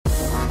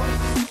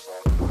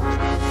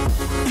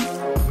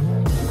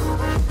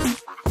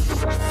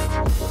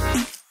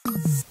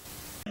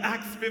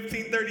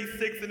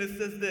15:36, and it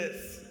says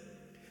this.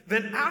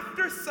 Then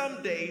after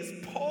some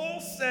days, Paul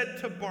said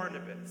to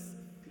Barnabas,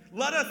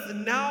 let us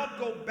now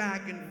go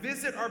back and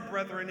visit our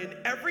brethren in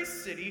every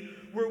city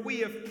where we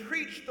have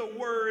preached the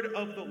word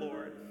of the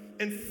Lord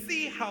and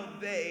see how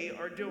they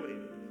are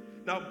doing.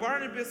 Now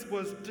Barnabas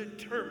was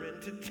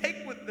determined to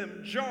take with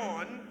them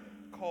John,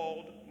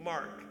 called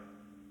Mark.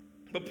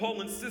 But Paul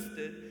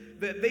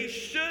insisted that they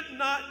should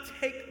not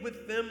take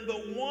with them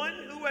the one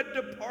who had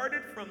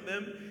departed from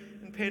them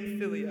in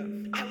Pamphylia.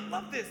 I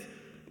love this.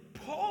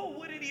 Paul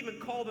wouldn't even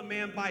call the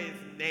man by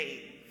his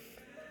name.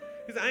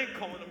 He said, I ain't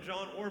calling him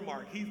John or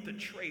Mark. He's the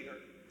traitor.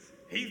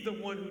 He's the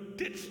one who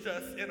ditched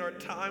us in our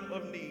time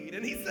of need.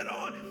 And he said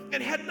on,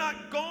 and had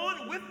not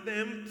gone with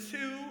them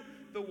to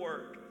the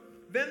work.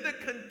 Then the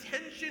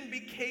contention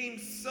became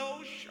so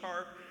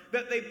sharp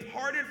that they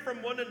parted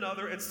from one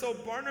another. And so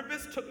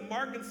Barnabas took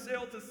Mark and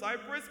sailed to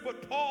Cyprus,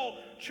 but Paul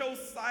chose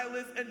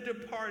Silas and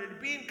departed,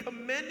 being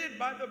commended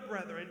by the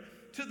brethren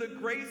to the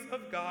grace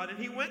of God. And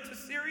he went to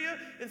Syria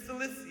and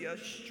Cilicia,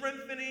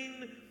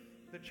 strengthening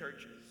the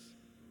churches.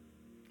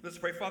 Let's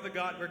pray. Father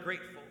God, we're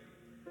grateful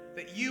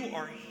that you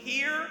are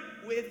here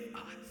with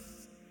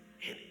us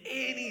and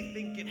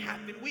anything can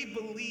happen. We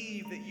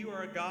believe that you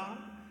are a God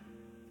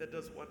that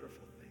does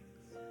wonderful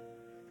things.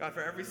 God,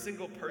 for every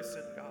single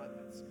person, God,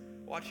 that's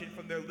watching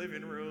from their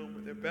living room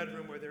or their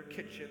bedroom or their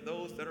kitchen,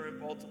 those that are in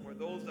Baltimore,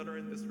 those that are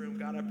in this room,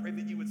 God, I pray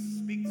that you would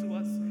speak to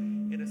us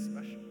in a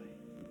special way.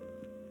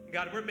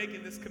 God, we're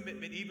making this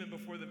commitment even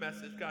before the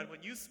message. God,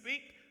 when you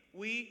speak,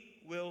 we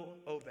will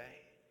obey.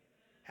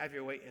 Have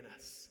your way in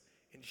us.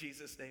 In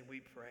Jesus' name we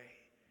pray.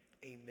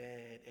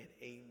 Amen and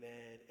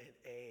amen and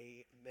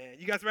amen.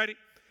 You guys ready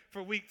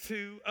for week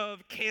 2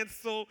 of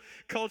cancel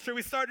culture?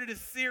 We started a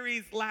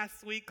series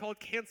last week called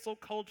Cancel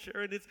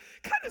Culture, and it's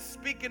kind of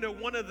speaking to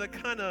one of the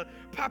kind of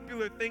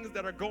popular things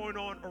that are going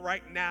on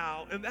right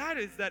now, and that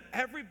is that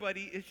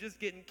everybody is just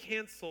getting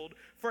canceled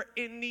for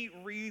any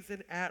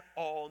reason at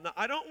all. Now,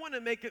 I don't want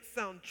to make it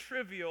sound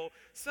trivial.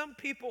 Some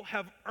people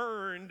have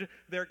earned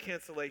their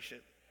cancellation.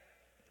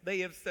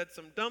 They have said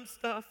some dumb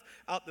stuff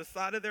out the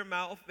side of their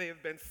mouth. They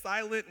have been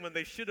silent when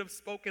they should have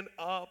spoken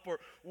up or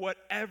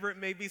whatever it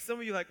may be. Some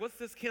of you are like, what's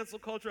this cancel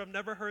culture? I've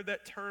never heard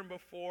that term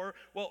before.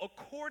 Well,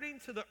 according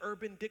to the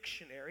Urban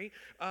Dictionary,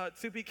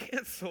 to be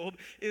canceled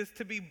is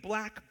to be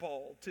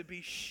blackballed, to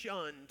be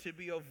shunned, to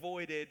be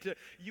avoided.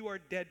 You are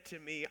dead to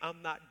me.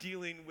 I'm not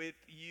dealing with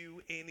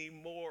you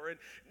anymore. And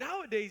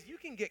nowadays, you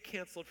can get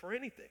canceled for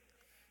anything.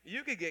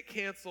 You could get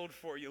canceled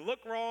for you look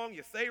wrong,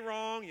 you say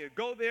wrong, you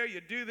go there, you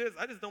do this.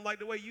 I just don't like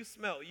the way you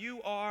smell.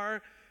 You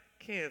are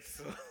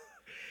canceled.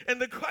 And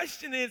the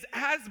question is,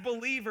 as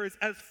believers,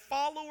 as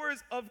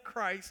followers of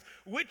Christ,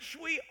 which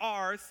we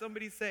are,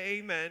 somebody say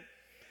amen.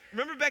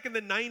 Remember back in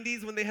the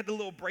 90s when they had the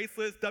little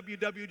bracelets,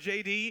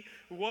 WWJD,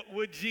 what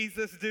would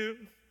Jesus do?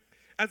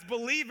 As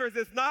believers,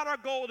 it's not our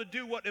goal to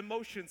do what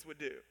emotions would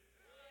do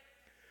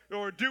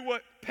or do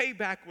what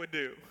payback would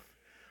do.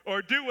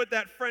 Or do what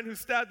that friend who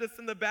stabbed us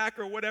in the back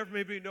or whatever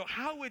maybe. No,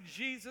 how would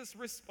Jesus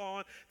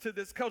respond to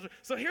this culture?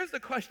 So here's the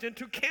question,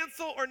 to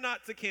cancel or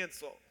not to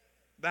cancel?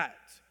 That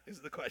is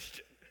the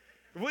question.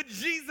 Would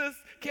Jesus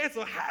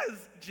cancel?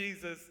 Has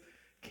Jesus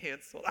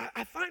canceled?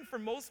 I find for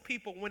most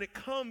people when it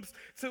comes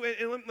to,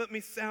 and let me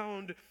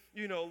sound,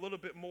 a little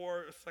bit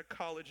more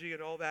psychology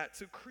and all that,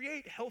 to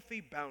create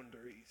healthy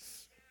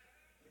boundaries.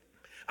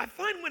 I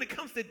find when it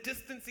comes to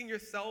distancing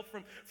yourself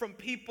from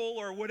people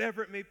or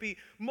whatever it may be,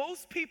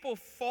 most people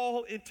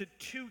fall into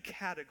 2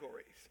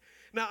 categories.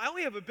 Now, I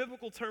only have a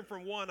biblical term for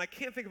one. I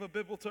can't think of a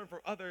biblical term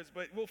for others,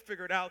 but we'll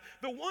figure it out.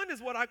 The one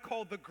is what I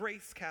call the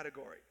grace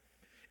category.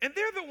 And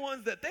they're the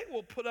ones that they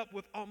will put up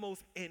with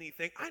almost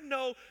anything. I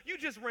know you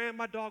just ran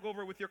my dog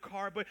over with your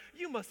car, but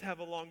you must have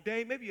a long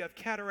day. Maybe you have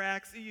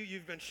cataracts.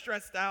 You've been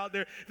stressed out.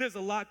 There's a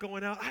lot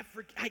going on.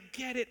 I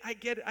get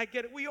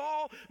it. We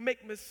all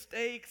make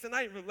mistakes, and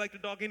I didn't really like the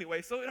dog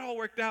anyway, so it all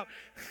worked out.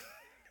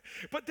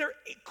 But they're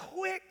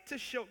quick to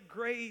show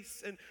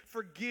grace and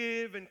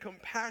forgive and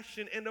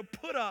compassion and to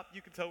put up,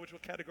 you can tell which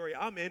category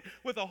I'm in,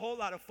 with a whole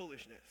lot of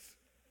foolishness.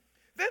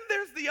 Then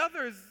there's the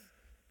others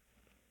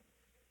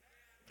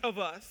of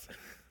us.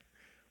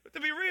 But to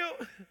be real,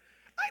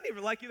 I didn't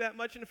even like you that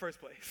much in the first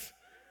place.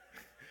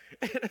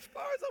 And as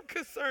far as I'm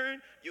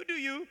concerned, you do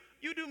you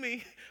do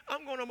me.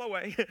 I'm going on my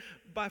way.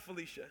 Bye,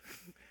 Felicia.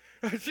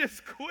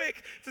 Just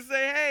quick to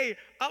say, hey,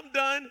 I'm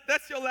done.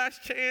 That's your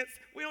last chance.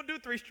 We don't do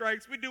 3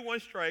 strikes. We do 1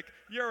 strike.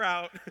 You're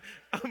out.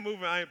 I'm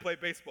moving. I ain't play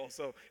baseball,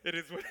 so it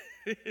is what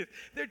it is.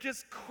 They're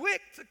just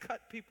quick to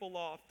cut people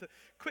off,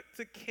 quick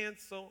to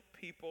cancel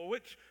people.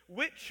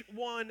 Which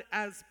one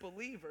as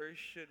believers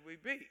should we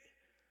be?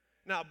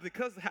 Now,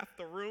 because half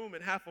the room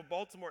and half of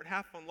Baltimore and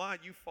half online,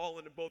 you fall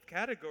into both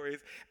categories.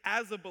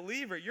 As a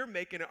believer, you're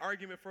making an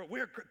argument for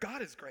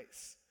God is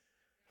grace.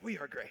 We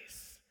are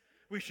grace.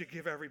 We should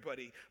give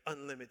everybody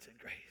unlimited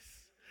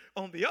grace.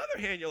 On the other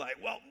hand, you're like,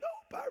 well,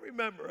 nope, I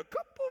remember a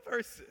couple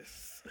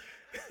verses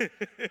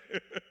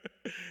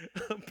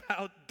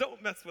about don't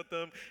don't mess with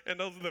them. And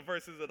those are the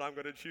verses that I'm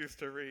going to choose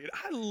to read.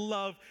 I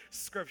love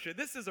Scripture.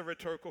 This is a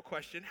rhetorical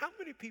question. How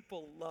many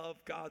people love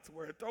God's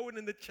word? Throw it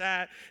in the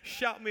chat.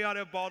 Shout me out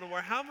at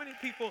Baltimore. How many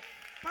people,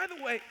 by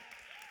the way,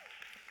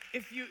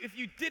 if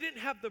you didn't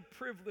have the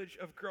privilege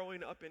of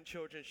growing up in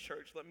children's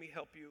church, let me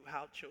help you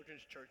how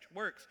children's church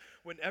works.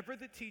 Whenever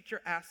the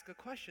teacher asks a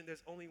question,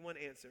 there's only one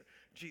answer: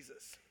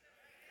 Jesus.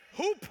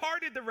 Who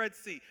parted the Red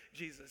Sea?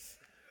 Jesus.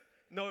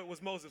 No, it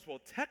was Moses. Well,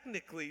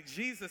 technically,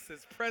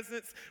 Jesus'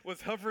 presence was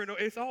hovering.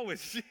 It's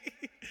always Jesus.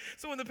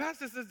 So when the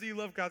pastor says, do you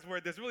love God's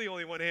word? There's really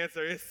only one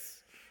answer.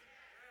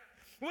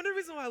 One of the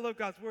reasons why I love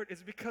God's word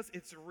is because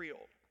it's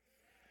real.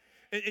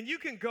 And you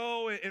can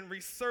go and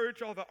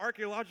research all the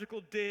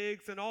archaeological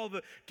digs and all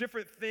the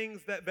different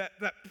things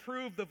that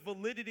prove the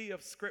validity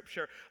of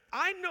Scripture.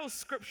 I know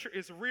Scripture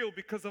is real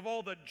because of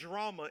all the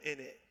drama in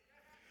it.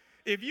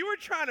 If you were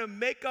trying to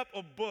make up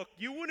a book,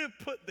 you wouldn't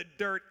put the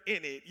dirt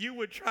in it. You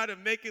would try to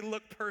make it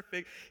look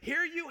perfect.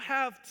 Here you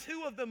have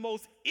two of the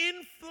most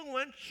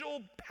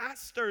influential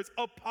pastors,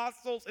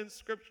 apostles in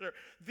Scripture,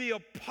 the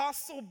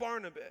Apostle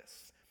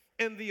Barnabas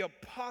and the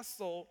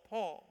Apostle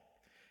Paul.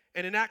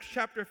 And in Acts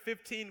chapter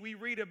 15, we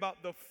read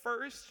about the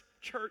first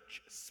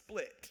church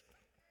split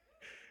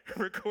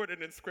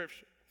recorded in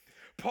Scripture.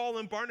 Paul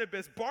and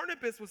Barnabas.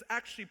 Barnabas was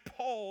actually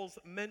Paul's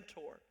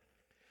mentor.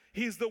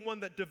 He's the one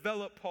that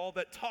developed Paul,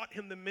 that taught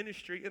him the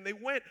ministry, and they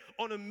went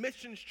on a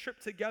missions trip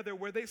together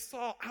where they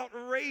saw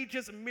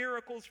outrageous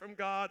miracles from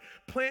God,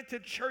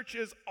 planted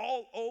churches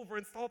all over,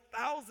 and saw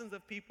thousands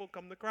of people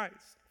come to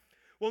Christ.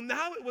 Well,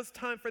 now it was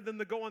time for them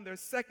to go on their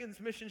second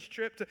missions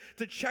trip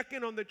to check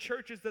in on the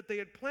churches that they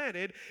had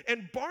planted,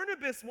 and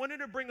Barnabas wanted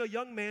to bring a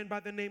young man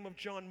by the name of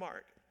John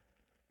Mark.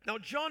 Now,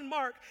 John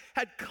Mark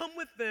had come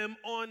with them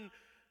on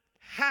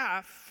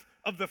half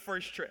of the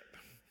first trip.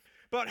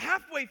 But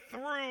halfway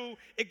through,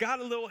 it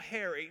got a little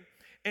hairy,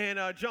 and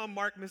John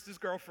Mark missed his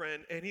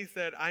girlfriend, and he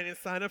said, I didn't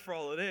sign up for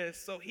all of this.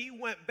 So he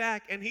went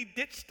back, and he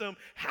ditched them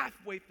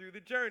halfway through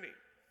the journey.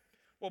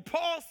 Well,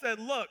 Paul said,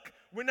 look,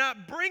 we're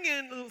not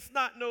bringing little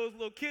snot-nosed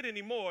little kid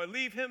anymore.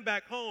 Leave him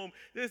back home.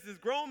 This is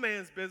grown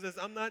man's business.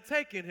 I'm not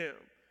taking him.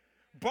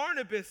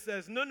 Barnabas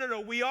says, no,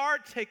 we are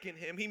taking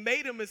him. He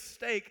made a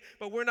mistake,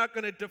 but we're not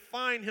going to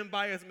define him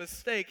by his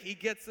mistake. He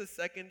gets a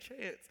second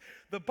chance.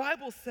 The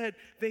Bible said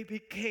they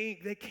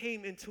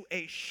came into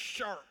a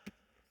sharp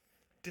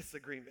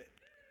disagreement.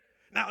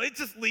 Now, it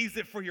just leaves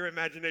it for your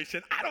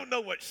imagination. I don't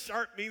know what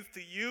sharp means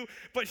to you,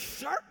 but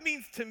sharp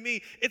means to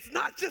me, it's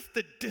not just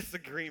a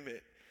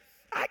disagreement.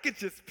 I could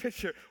just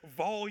picture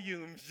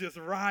volumes just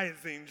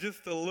rising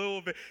just a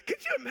little bit. Could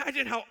you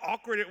imagine how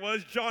awkward it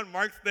was? John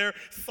Mark's there,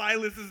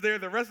 Silas is there,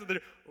 the rest of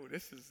the, oh,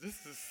 this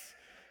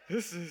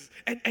is,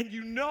 and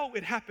you know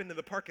it happened in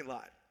the parking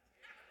lot.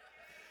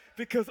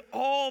 Because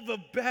all the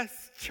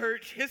best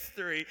church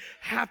history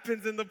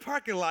happens in the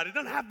parking lot. It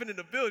doesn't happen in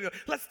the building.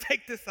 Let's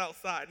take this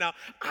outside. Now,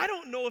 I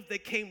don't know if they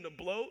came to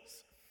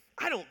blows.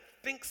 I don't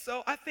think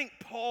so. I think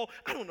Paul,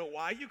 I don't know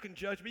why. You can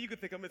judge me. You can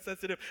think I'm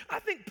insensitive. I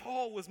think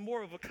Paul was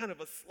more of a kind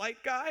of a slight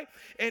guy.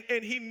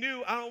 And he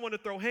knew I don't want to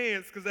throw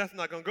hands because that's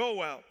not going to go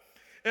well.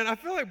 And I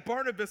feel like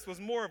Barnabas was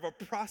more of a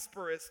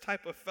prosperous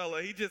type of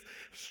fella. He just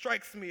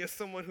strikes me as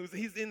someone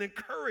he's an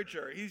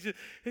encourager.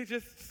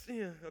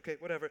 Okay,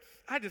 whatever.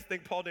 I just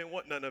think Paul didn't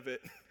want none of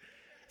it.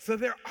 So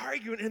they're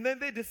arguing, and then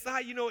they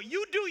decide, you know what,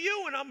 you do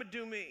you and I'm going to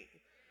do me.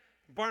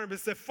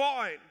 Barnabas said,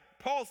 fine.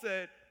 Paul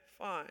said,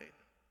 fine.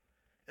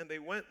 And they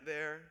went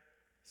their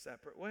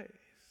separate ways.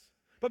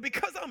 But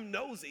because I'm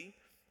nosy,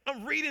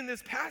 I'm reading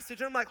this passage,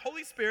 and I'm like,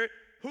 Holy Spirit,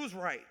 who's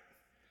right?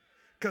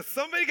 Because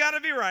somebody got to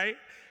be right,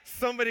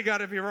 somebody got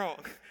to be wrong.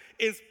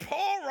 Is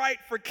Paul right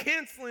for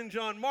canceling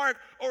John Mark,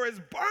 or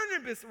is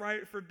Barnabas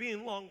right for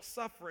being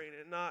long-suffering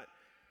and not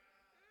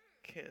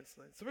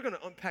canceling? So we're going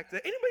to unpack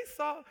that. Anybody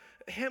saw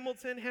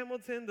Hamilton,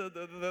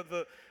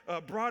 the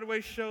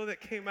Broadway show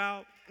that came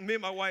out? Me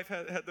and my wife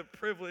had the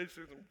privilege,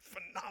 we were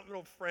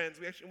phenomenal friends.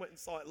 We actually went and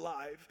saw it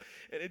live,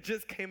 and it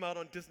just came out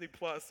on Disney+.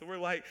 So we're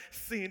like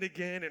seeing it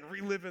again and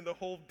reliving the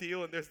whole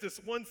deal. And there's this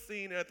one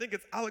scene, and I think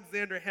it's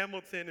Alexander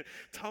Hamilton and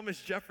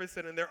Thomas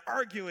Jefferson, and they're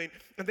arguing,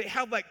 and they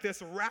have like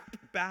this rap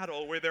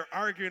battle where they're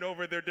arguing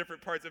over their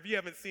different parts. If you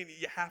haven't seen it,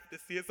 you have to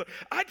see it. So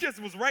I just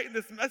was writing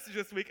this message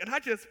this week, and I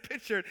just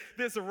pictured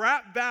this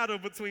rap battle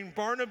between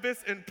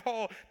Barnabas and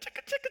Paul.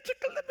 Chicka, chicka,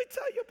 chicka, let me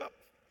tell you about.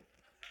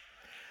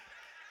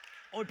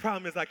 Only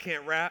problem is I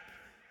can't rap,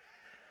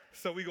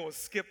 so we're going to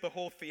skip the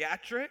whole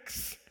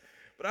theatrics.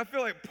 But I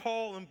feel like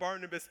Paul and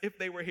Barnabas, if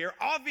they were here,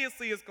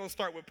 obviously it's going to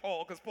start with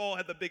Paul because Paul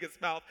had the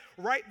biggest mouth.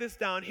 Write this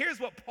down. Here's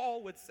what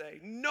Paul would say.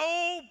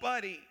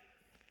 Nobody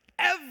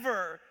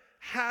ever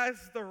has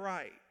the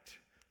right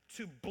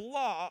to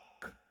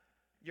block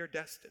your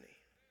destiny.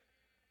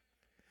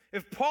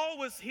 If Paul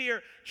was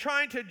here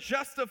trying to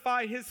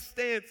justify his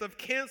stance of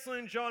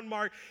canceling John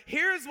Mark,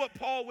 here's what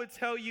Paul would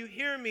tell you.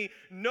 Hear me.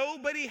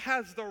 Nobody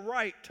has the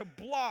right to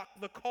block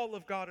the call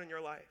of God in your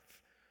life,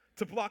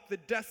 to block the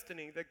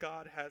destiny that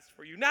God has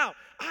for you. Now,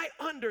 I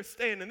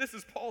understand, and this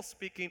is Paul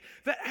speaking,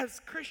 that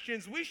as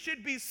Christians, we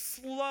should be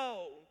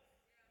slow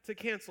to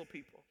cancel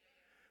people.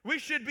 We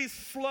should be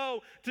slow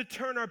to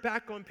turn our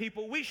back on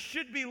people. We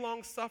should be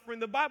long-suffering.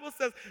 The Bible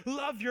says,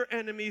 love your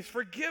enemies,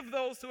 forgive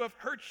those who have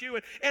hurt you.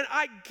 And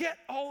I get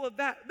all of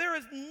that. There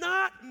is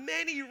not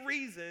many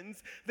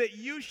reasons that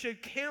you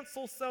should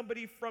cancel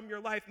somebody from your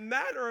life.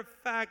 Matter of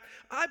fact,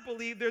 I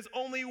believe there's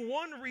only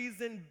one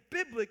reason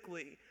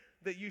biblically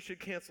that you should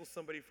cancel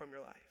somebody from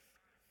your life.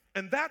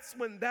 And that's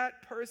when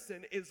that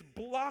person is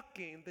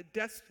blocking the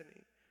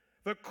destiny,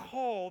 the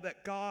call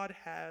that God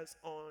has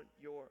on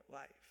your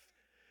life.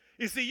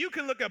 You see, you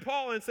can look at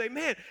Paul and say,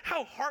 man,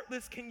 how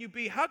heartless can you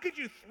be? How could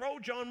you throw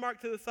John Mark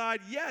to the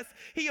side? Yes,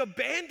 he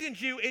abandoned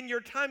you in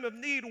your time of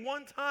need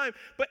one time,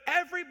 but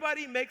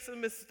everybody makes a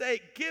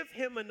mistake. Give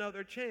him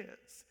another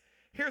chance.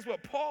 Here's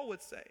what Paul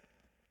would say.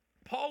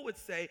 Paul would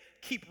say,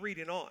 keep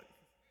reading on.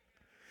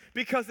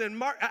 Because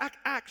in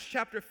Acts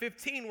chapter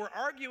 15, we're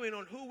arguing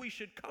on who we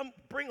should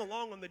bring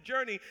along on the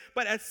journey,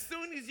 but as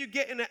soon as you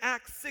get into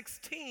Acts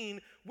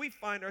 16, we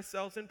find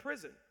ourselves in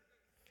prison.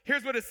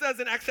 Here's what it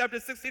says in Acts chapter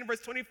 16, verse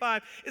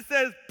 25. It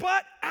says,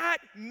 but at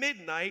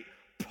midnight,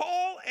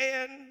 Paul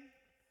and...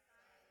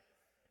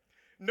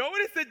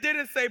 Notice it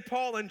didn't say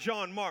Paul and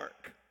John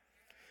Mark.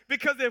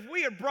 Because if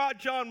we had brought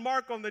John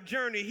Mark on the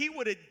journey, he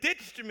would have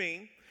ditched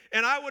me,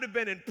 and I would have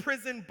been in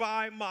prison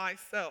by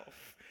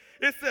myself.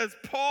 It says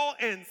Paul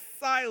and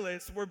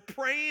Silas were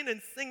praying and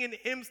singing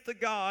hymns to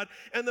God,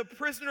 and the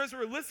prisoners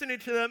were listening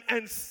to them,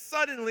 and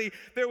suddenly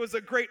there was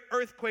a great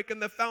earthquake, and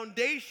the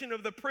foundation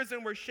of the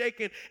prison were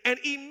shaken, and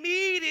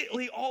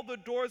immediately all the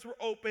doors were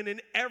open,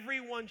 and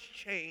everyone's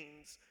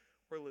chains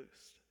were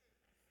loosed.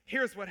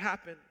 Here's what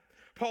happened.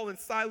 Paul and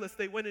Silas,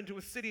 they went into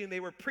a city and they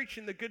were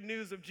preaching the good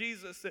news of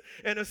Jesus,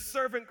 and a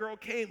servant girl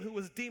came who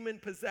was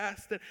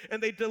demon-possessed,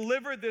 and they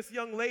delivered this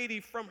young lady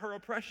from her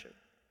oppression.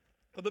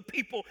 Well, the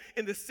people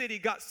in the city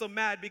got so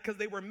mad because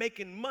they were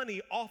making money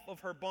off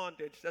of her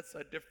bondage. That's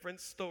a different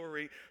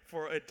story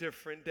for a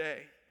different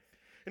day.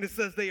 And it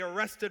says they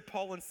arrested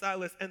Paul and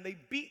Silas and they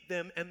beat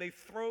them and they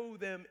throw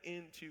them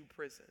into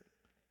prison.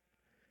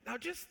 Now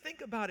just think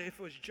about it if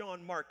it was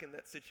John Mark in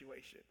that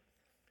situation.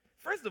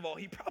 First of all,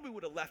 he probably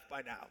would have left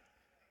by now.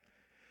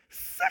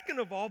 Second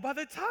of all, by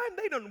the time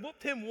they done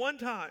whooped him one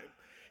time,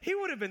 he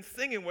would have been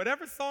singing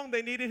whatever song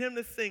they needed him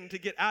to sing to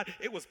get out.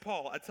 It was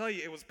Paul. I tell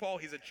you, it was Paul.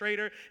 He's a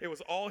traitor. It was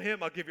all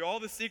him. I'll give you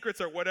all the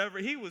secrets or whatever.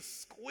 He was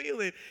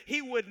squealing.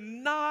 He would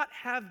not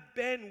have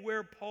been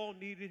where Paul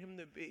needed him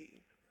to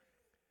be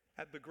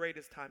at the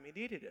greatest time he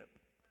needed him.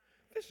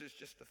 This is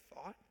just a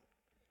thought.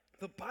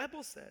 The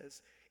Bible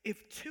says,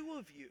 if two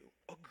of you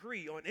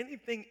agree on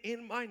anything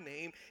in my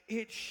name,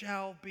 it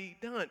shall be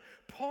done.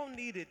 Paul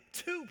needed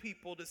two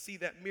people to see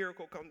that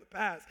miracle come to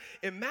pass.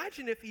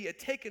 Imagine if he had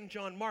taken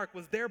John Mark,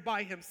 was there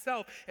by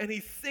himself, and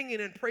he's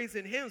singing and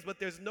praising hymns, but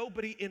there's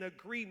nobody in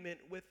agreement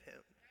with him.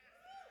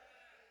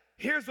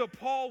 Here's what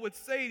Paul would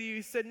say to you.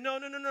 He said, no.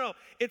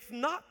 It's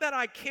not that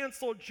I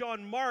canceled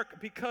John Mark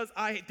because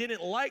I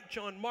didn't like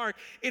John Mark.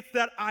 It's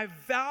that I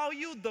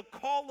valued the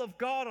call of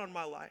God on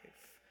my life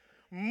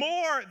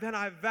more than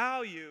I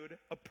valued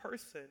a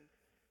person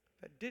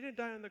that didn't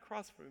die on the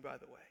cross for me, by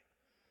the way.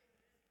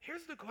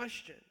 Here's the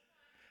question.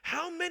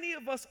 How many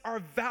of us are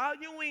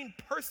valuing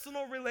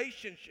personal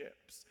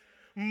relationships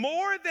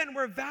more than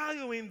we're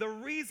valuing the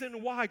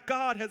reason why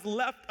God has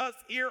left us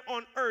here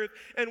on earth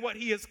and what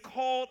he has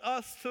called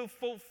us to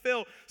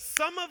fulfill?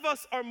 Some of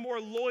us are more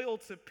loyal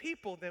to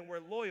people than we're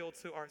loyal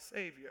to our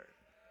Savior.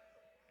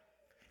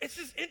 It's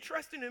just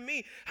interesting to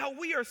me how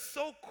we are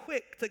so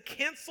quick to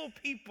cancel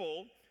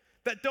people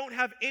that don't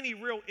have any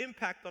real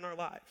impact on our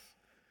lives.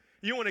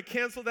 You want to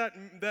cancel that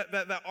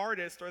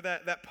artist or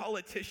that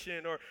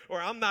politician or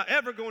I'm not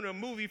ever going to a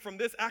movie from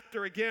this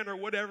actor again or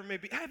whatever it may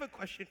be. I have a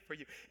question for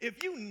you.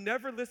 If you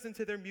never listen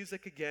to their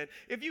music again,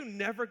 if you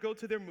never go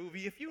to their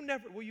movie,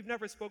 you've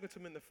never spoken to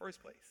them in the first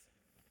place.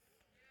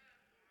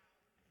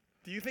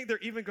 Do you think they're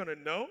even going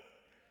to know?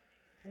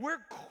 We're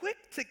quick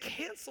to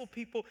cancel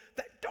people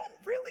that don't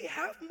really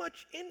have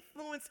much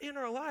influence in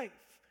our life.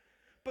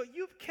 But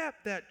you've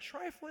kept that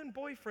trifling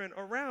boyfriend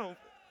around.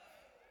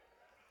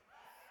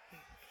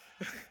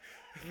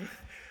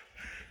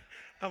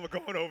 I'm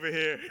going over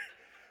here.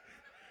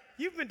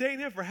 You've been dating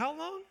him for how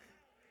long?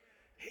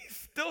 He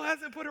still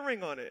hasn't put a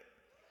ring on it.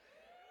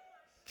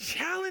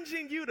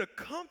 Challenging you to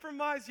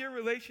compromise your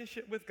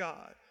relationship with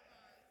God.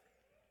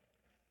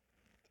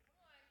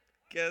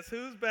 Guess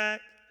who's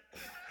back?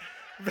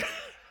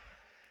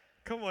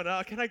 Come on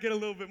now, can I get a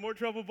little bit more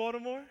trouble,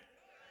 Baltimore?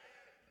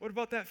 What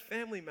about that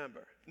family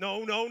member?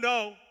 No.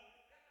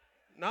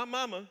 Not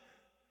mama.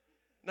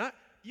 Not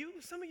you.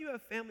 Some of you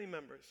have family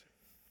members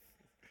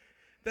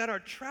that are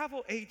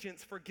travel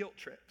agents for guilt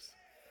trips.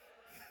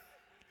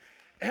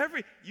 Well,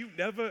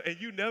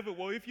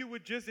 if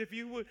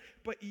you would,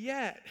 but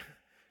yet,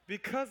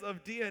 because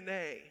of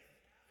DNA,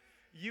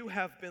 you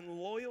have been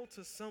loyal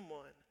to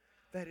someone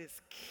that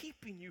is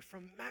keeping you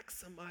from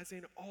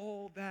maximizing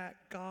all that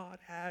God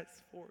has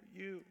for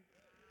you.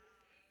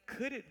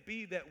 Could it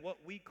be that what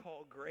we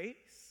call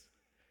grace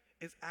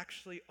is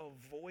actually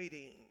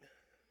avoiding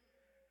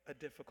a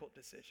difficult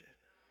decision?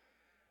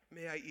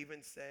 May I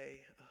even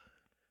say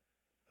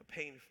a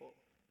painful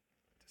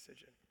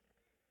decision.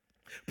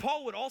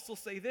 Paul would also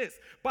say this: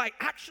 by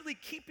actually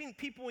keeping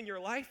people in your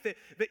life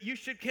that you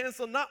should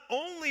cancel, not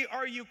only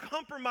are you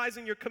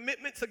compromising your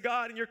commitment to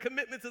God and your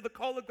commitment to the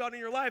call of God in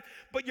your life,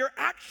 but you're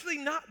actually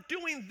not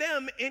doing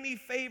them any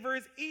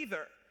favors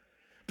either.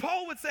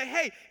 Paul would say,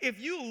 hey, if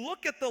you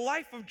look at the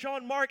life of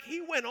John Mark,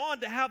 he went on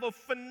to have a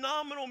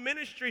phenomenal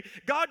ministry.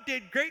 God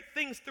did great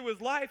things through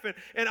his life,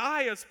 and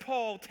I, as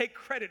Paul, take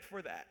credit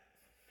for that.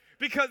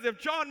 Because if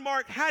John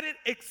Mark hadn't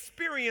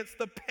experienced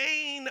the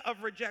pain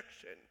of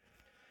rejection,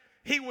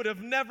 he would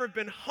have never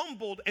been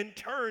humbled and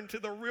turned to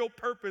the real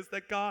purpose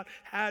that God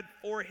had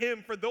for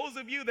him. For those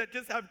of you that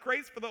just have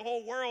grace for the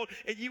whole world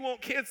and you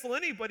won't cancel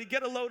anybody,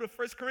 get a load of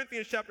 1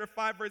 Corinthians chapter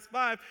 5, verse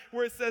 5,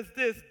 where it says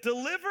this: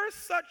 deliver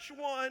such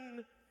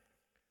one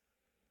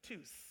to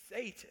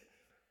Satan.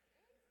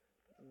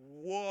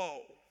 Whoa.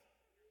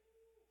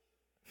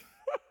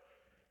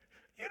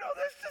 You know,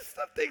 there's just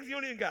some things you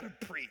don't even got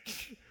to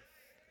preach.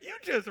 You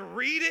just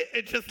read it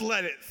and just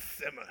let it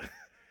simmer.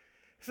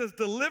 It says,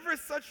 deliver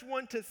such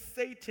one to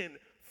Satan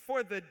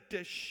for the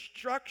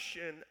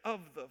destruction of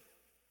the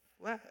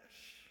flesh,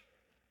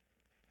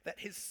 that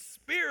his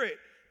spirit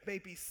may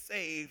be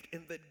saved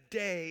in the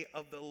day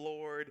of the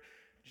Lord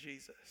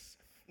Jesus.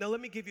 Now, let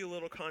me give you a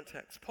little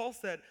context. Paul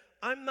said,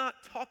 I'm not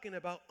talking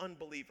about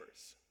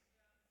unbelievers.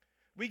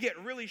 We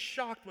get really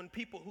shocked when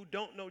people who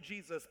don't know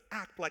Jesus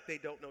act like they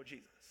don't know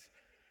Jesus.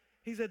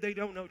 He said they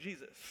don't know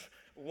Jesus.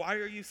 Why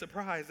are you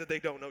surprised that they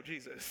don't know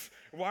Jesus?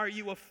 Why are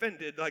you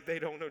offended like they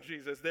don't know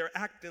Jesus? They're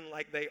acting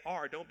like they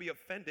are. Don't be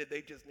offended.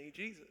 They just need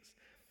Jesus.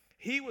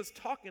 He was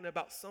talking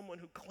about someone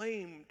who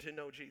claimed to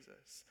know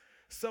Jesus,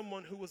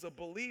 someone who was a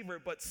believer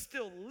but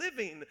still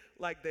living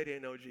like they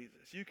didn't know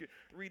Jesus. You could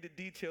read the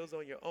details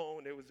on your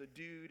own. There was a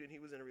dude, and he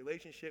was in a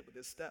relationship with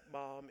his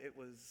stepmom.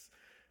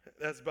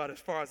 That's about as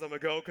far as I'm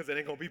going to go, because it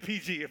ain't going to be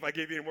PG if I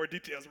give you any more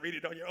details. Read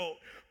it on your own.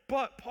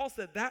 But Paul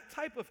said that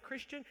type of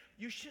Christian,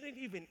 you shouldn't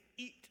even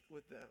eat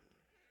with them.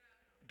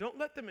 Don't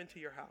let them into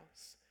your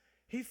house.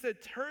 He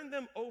said, turn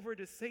them over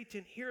to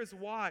Satan. Here's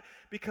why: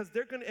 because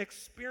they're going to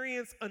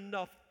experience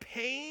enough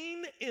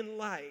pain in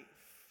life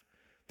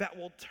that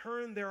will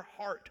turn their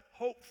heart,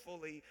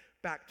 hopefully,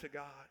 back to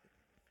God.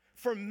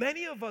 For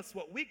many of us,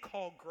 what we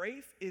call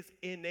grace is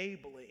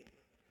enabling.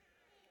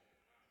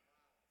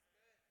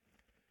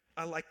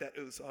 I like that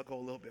ooh, so I'll go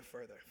a little bit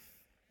further.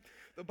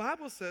 The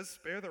Bible says,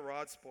 spare the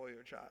rod, spoil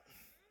your child.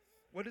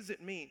 What does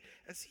it mean?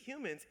 As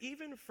humans,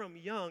 even from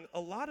young, a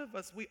lot of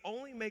us, we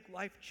only make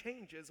life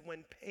changes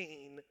when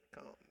pain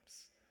comes.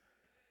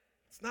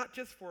 It's not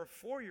just for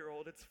a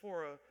 4-year-old, it's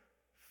for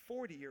a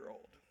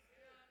 40-year-old.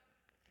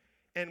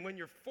 And when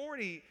you're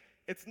 40,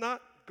 it's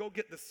not go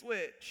get the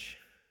switch.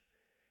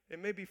 It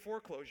may be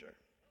foreclosure.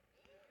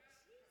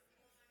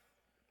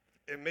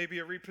 It may be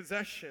a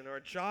repossession or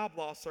a job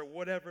loss or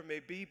whatever it may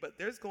be, but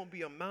there's going to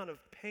be an amount of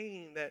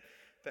pain that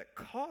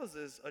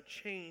causes a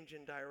change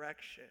in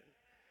direction.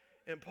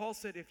 And Paul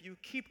said, if you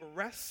keep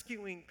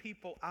rescuing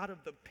people out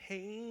of the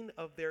pain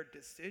of their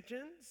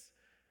decisions,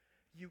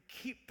 you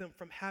keep them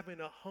from having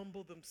to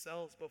humble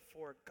themselves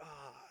before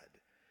God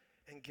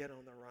and get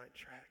on the right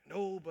track.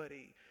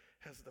 Nobody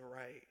has the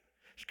right.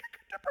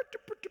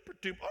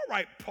 All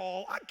right,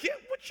 Paul, I get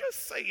what you're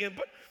saying,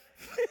 but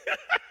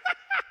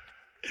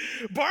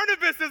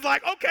Barnabas is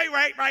like, okay,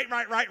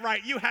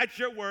 right. You had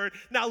your word.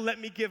 Now let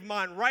me give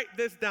mine. Write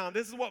this down.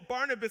 This is what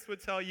Barnabas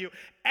would tell you.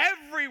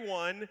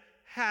 Everyone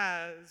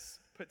has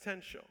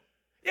potential.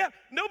 Yeah,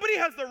 nobody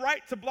has the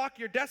right to block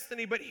your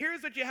destiny, but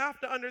here's what you have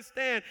to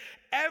understand.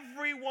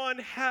 Everyone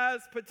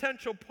has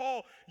potential.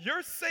 Paul,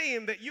 you're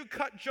saying that you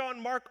cut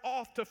John Mark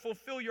off to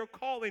fulfill your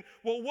calling.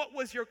 Well, what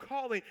was your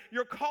calling?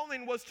 Your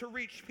calling was to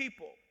reach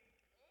people.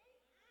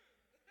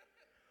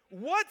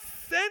 What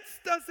sense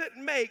does it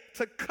make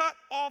to cut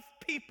off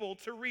people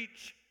to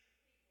reach?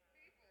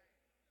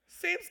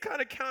 Seems kind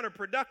of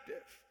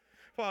counterproductive.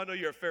 Well, I know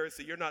you're a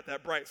Pharisee. You're not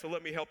that bright, so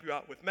let me help you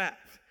out with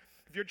math.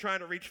 If you're trying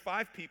to reach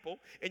 5 people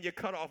and you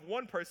cut off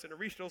one person to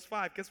reach those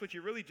 5, guess what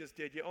you really just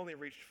did? You only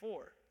reached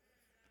 4.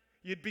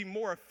 You'd be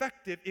more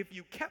effective if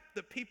you kept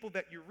the people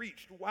that you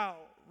reached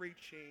while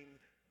reaching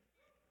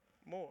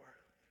more.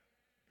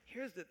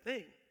 Here's the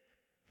thing.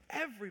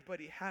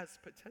 Everybody has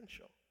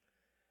potential.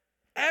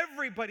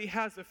 Everybody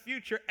has a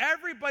future.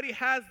 Everybody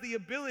has the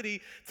ability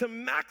to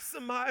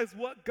maximize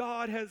what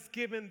God has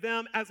given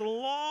them. As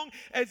long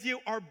as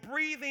you are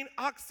breathing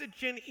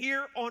oxygen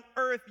here on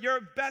earth, your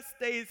best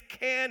days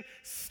can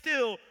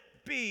still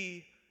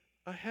be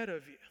ahead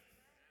of you.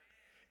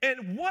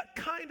 And what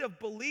kind of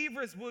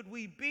believers would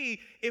we be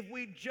if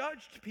we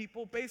judged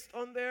people based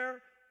on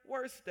their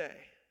worst day?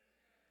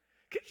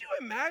 Could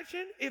you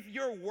imagine if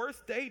your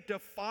worst day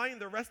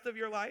defined the rest of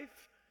your life?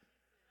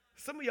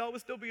 Some of y'all would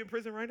still be in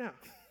prison right now.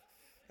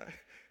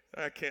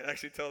 I can't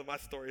actually tell my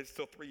story. It's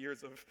still 3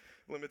 years of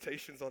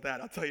limitations on that.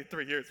 I'll tell you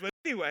 3 years. But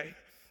anyway,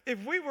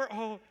 if we were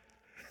all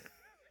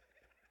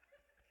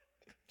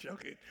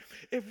joking,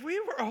 if we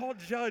were all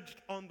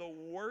judged on the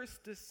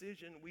worst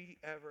decision we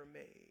ever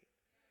made,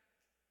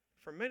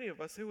 for many of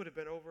us, it would have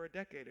been over a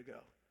decade ago.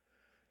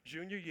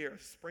 Junior year,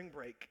 spring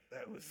break.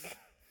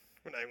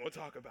 We're not even going to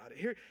talk about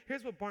it.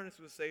 Here's what Barnabas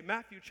would say.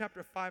 Matthew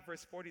chapter 5,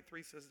 verse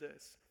 43 says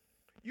this.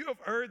 You have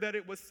heard that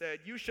it was said,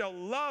 you shall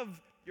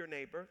love your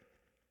neighbor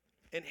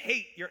and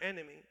hate your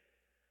enemy.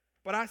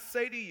 But I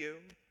say to you,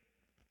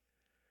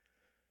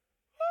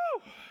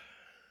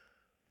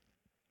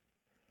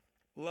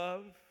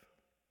 love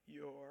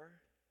your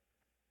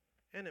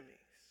enemies.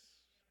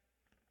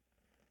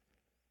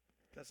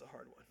 That's a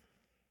hard one.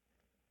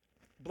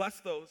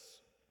 Bless those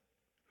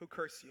who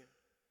curse you.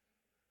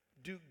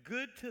 Do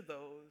good to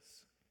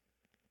those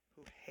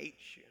who hate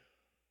you.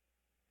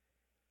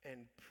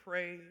 And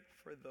pray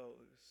for those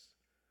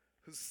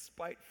who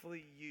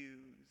spitefully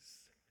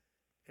use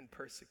and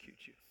persecute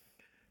you.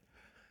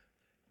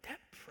 That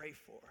pray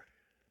for,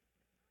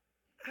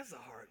 that's a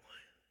hard one.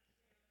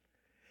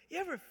 You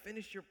ever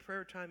finish your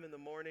prayer time in the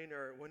morning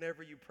or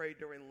whenever you pray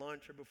during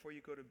lunch or before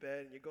you go to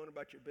bed and you're going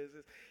about your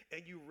business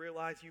and you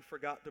realize you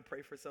forgot to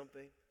pray for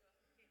something?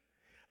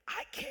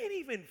 I can't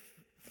even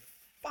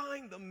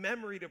find the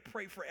memory to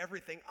pray for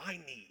everything I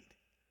need.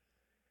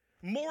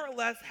 More or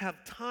less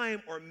have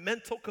time or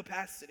mental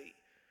capacity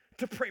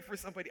to pray for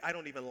somebody I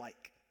don't even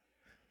like.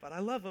 But I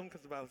love them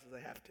because the Bible says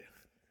I have to.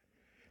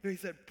 No, he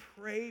said,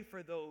 pray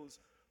for those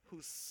who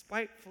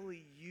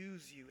spitefully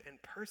use you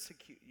and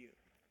persecute you,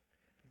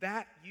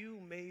 that you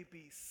may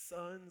be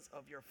sons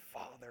of your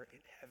Father in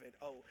heaven.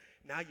 Oh,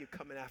 now you're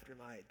coming after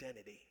my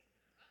identity.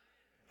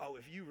 Oh,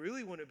 if you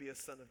really want to be a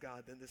son of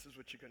God, then this is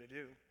what you're going to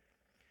do.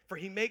 For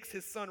he makes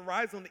his sun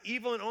rise on the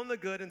evil and on the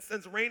good and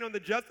sends rain on the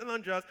just and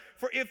unjust.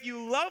 For if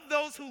you love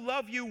those who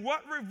love you,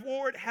 what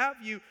reward have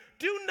you?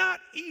 Do not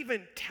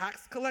even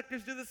tax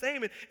collectors do the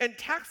same? And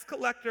tax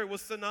collector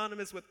was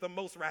synonymous with the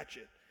most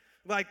ratchet.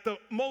 Like the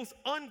most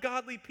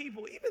ungodly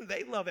people, even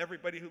they love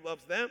everybody who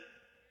loves them.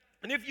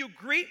 And if you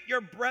greet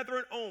your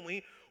brethren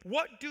only,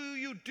 what do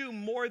you do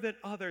more than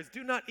others?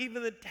 Do not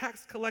even the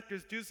tax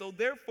collectors do so.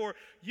 Therefore,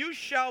 you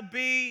shall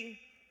be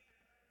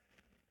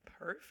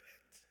perfect,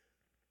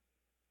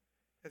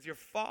 as your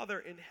Father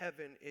in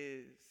heaven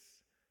is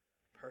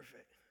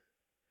perfect.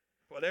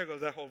 Well, there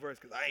goes that whole verse,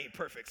 because I ain't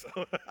perfect.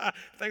 So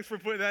thanks for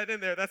putting that in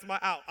there. That's my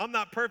out. I'm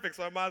not perfect,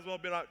 so I might as well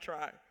be out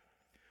try.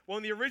 Well,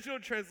 in the original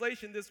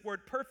translation, this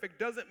word perfect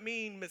doesn't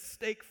mean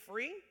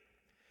mistake-free.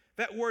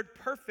 That word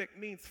perfect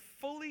means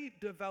fully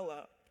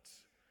developed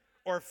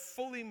or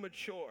fully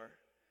mature.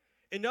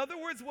 In other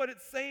words, what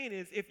it's saying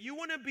is if you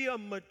want to be a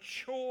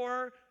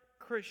mature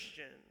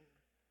Christian,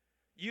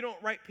 you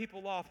don't write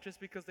people off just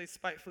because they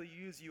spitefully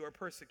use you or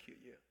persecute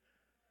you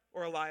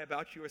or lie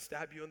about you or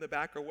stab you in the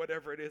back or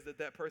whatever it is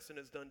that person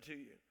has done to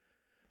you.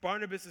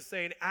 Barnabas is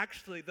saying,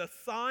 actually, the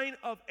sign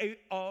of a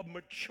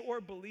mature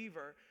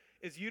believer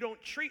is you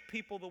don't treat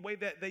people the way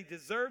that they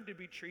deserve to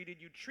be treated.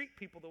 You treat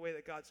people the way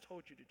that God's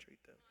told you to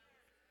treat them,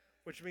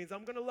 which means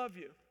I'm going to love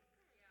you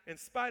in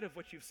spite of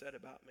what you've said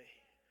about me.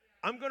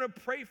 I'm going to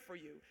pray for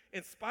you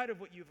in spite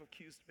of what you've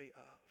accused me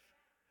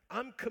of.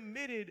 I'm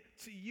committed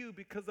to you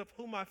because of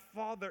who my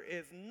Father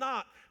is,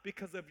 not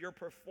because of your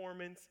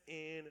performance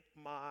in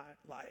my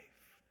life.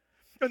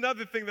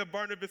 Another thing that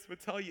Barnabas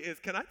would tell you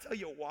is, can I tell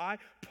you why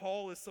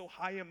Paul is so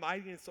high and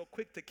mighty and so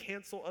quick to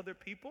cancel other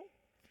people?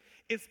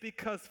 It's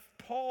because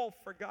Paul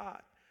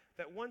forgot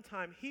that one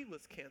time he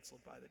was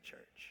canceled by the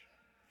church.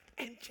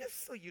 And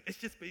just so it's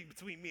just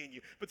between me and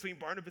you, between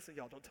Barnabas and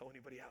y'all, don't tell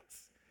anybody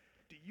else.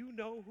 Do you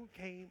know who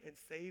came and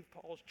saved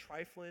Paul's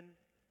trifling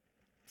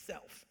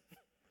self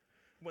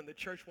when the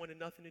church wanted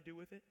nothing to do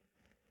with it?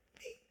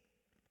 Me,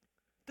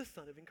 the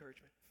son of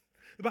encouragement.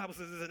 The Bible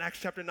says this in Acts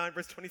chapter 9,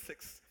 verse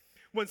 26.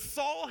 When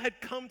Saul had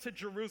come to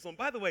Jerusalem,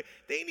 by the way,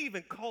 they didn't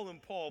even call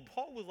him Paul.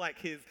 Paul was like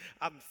his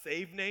I'm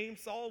saved name.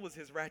 Saul was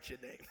his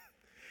ratchet name.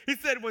 He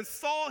said when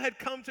Saul had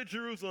come to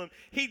Jerusalem,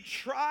 he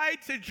tried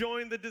to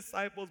join the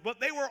disciples,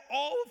 but they were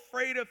all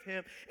afraid of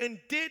him and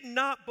did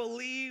not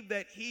believe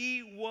that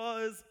he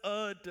was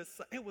a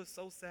disciple. It was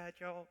so sad,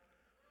 y'all.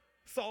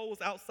 Saul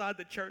was outside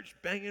the church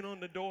banging on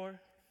the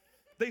door.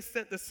 They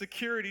sent the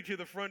security to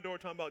the front door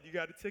talking about, you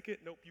got a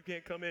ticket? Nope, you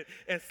can't come in.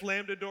 And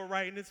slammed the door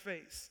right in his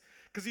face.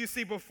 Because you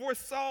see, before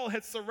Saul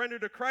had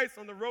surrendered to Christ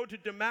on the road to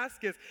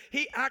Damascus,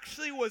 he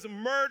actually was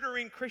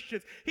murdering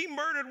Christians. He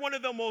murdered one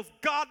of the most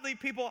godly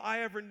people I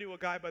ever knew, a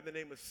guy by the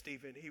name of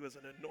Stephen. He was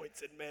an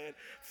anointed man,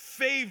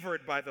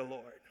 favored by the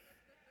Lord.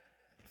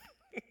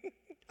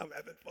 I'm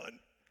having fun.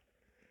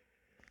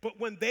 But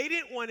when they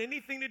didn't want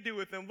anything to do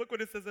with him, look what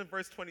it says in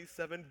verse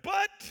 27.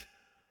 But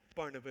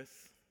Barnabas,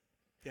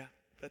 yeah,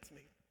 that's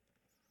me.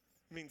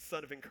 It means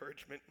son of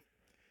encouragement.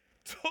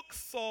 Took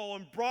Saul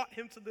and brought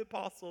him to the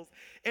apostles,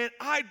 and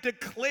I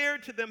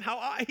declared to them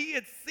how he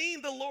had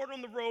seen the Lord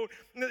on the road,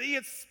 and that he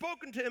had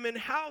spoken to him, and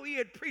how he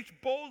had preached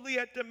boldly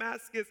at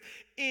Damascus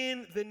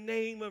in the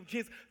name of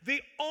Jesus.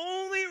 The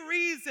only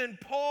reason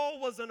Paul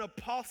was an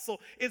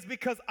apostle is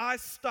because I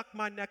stuck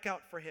my neck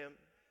out for him.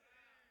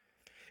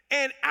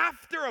 And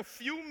after a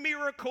few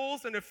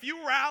miracles and a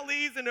few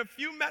rallies and a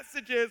few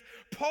messages,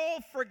 Paul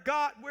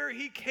forgot where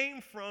he came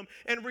from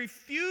and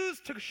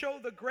refused to show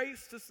the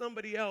grace to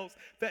somebody else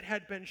that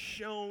had been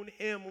shown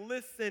him.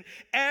 Listen,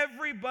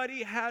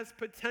 everybody has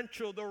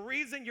potential. The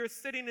reason you're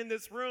sitting in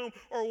this room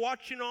or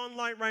watching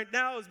online right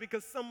now is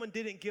because someone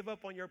didn't give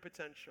up on your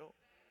potential.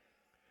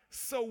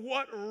 So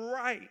what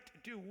right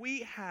do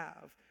we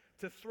have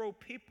to throw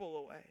people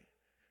away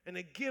and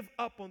to give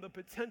up on the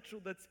potential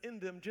that's in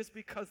them just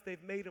because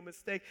they've made a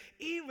mistake,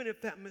 even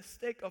if that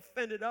mistake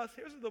offended us?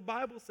 Here's what the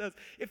Bible says.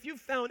 If you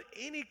found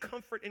any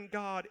comfort in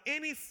God,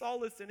 any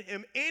solace in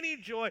him, any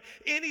joy,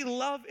 any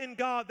love in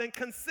God, then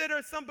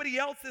consider somebody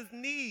else's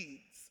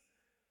needs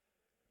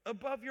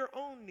above your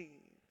own needs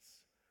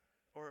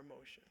or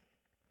emotion.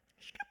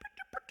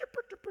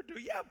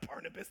 Yeah,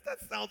 Barnabas, that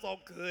sounds all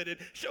good and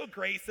show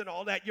grace and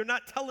all that. You're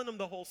not telling them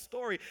the whole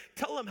story.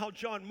 Tell them how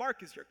John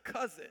Mark is your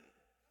cousin.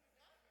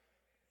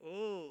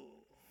 Oh,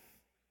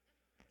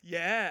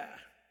 yeah.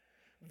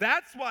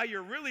 That's why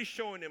you're really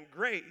showing him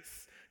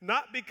grace,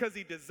 not because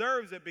he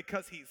deserves it,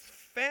 because he's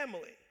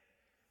family.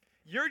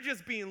 You're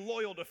just being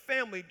loyal to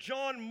family.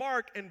 John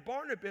Mark and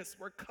Barnabas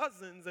were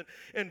cousins,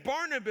 and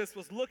Barnabas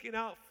was looking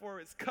out for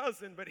his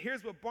cousin, but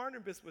here's what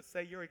Barnabas would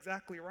say. You're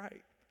exactly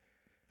right.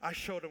 I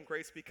showed him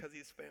grace because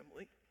he's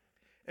family.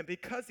 And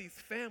because he's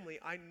family,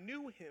 I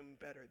knew him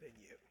better than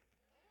you.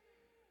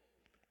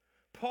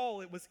 Paul,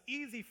 it was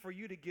easy for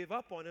you to give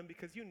up on him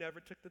because you never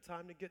took the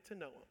time to get to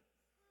know him.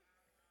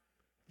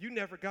 You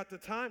never got the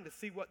time to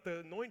see what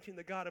the anointing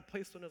that God had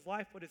placed on his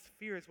life, what his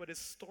fears, what his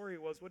story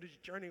was, what his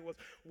journey was.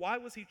 Why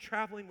was he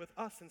traveling with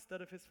us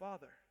instead of his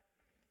father?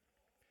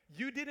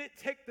 You didn't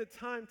take the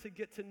time to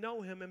get to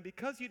know him, and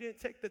because you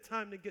didn't take the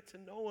time to get to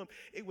know him,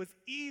 it was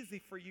easy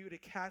for you to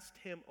cast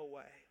him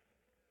away.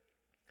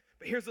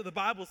 But here's what the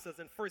Bible says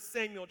in 1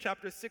 Samuel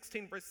chapter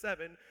 16, verse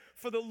 7.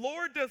 For the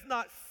Lord does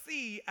not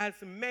see as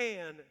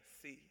man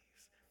sees.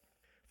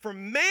 For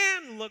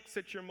man looks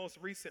at your most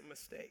recent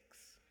mistakes.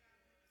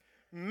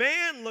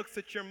 Man looks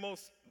at your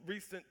most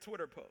recent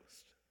Twitter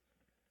post.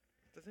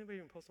 Does anybody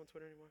even post on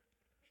Twitter anymore?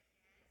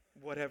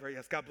 Whatever,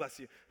 yes, God bless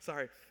you.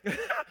 Sorry. Move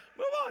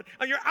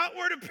on your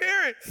outward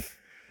appearance.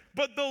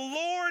 But the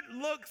Lord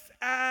looks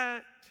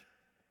at.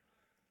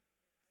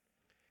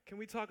 Can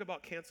we talk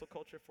about cancel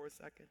culture for a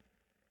second?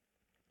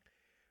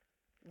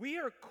 We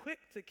are quick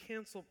to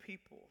cancel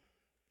people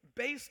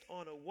based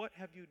on what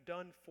have you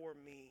done for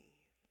me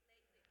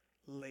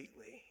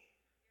lately.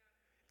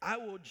 I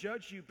will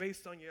judge you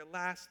based on your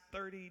last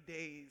 30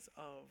 days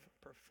of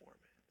performance.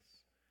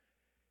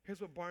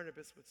 Here's what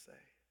Barnabas would say.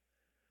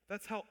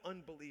 That's how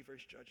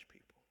unbelievers judge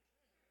people.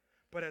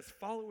 But as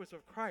followers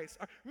of Christ,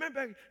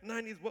 remember back in the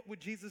 90s, what would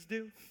Jesus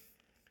do?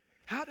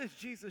 How does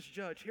Jesus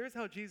judge? Here's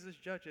how Jesus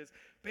judges,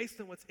 based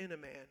on what's in a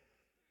man,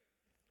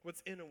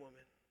 what's in a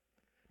woman.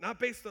 Not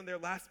based on their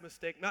last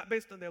mistake, not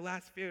based on their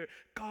last fear.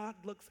 God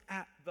looks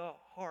at the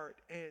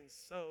heart, and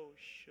so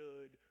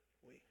should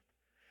we.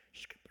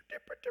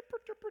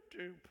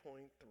 2.3.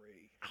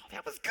 Oh,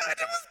 that was good.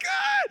 That was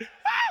good.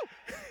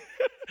 Woo!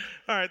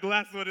 All right, the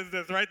last one is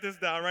this. Write this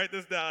down.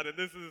 And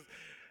this is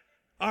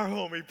our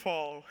homie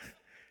Paul.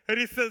 And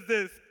he says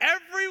this,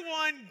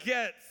 everyone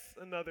gets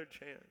another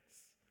chance.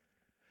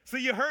 So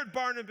you heard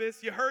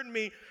Barnabas, you heard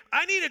me.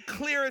 I need to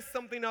clear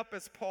something up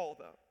as Paul,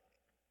 though.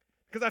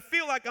 Because I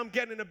feel like I'm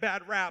getting a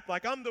bad rap,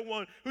 like I'm the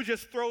one who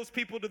just throws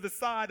people to the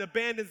side,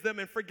 abandons them,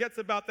 and forgets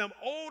about them.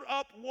 Hold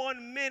up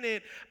 1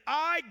 minute.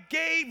 I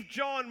gave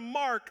John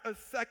Mark a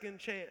second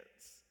chance.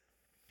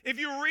 If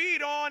you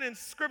read on in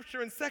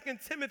Scripture in 2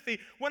 Timothy,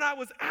 when I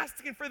was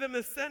asking for them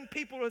to send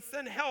people to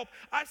send help,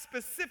 I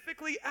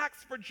specifically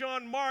asked for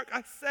John Mark.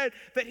 I said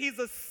that he's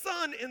a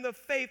son in the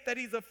faith, that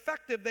he's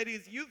effective, that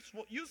he's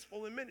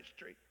useful in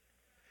ministry.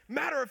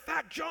 Matter of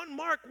fact, John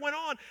Mark went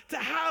on to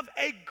have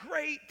a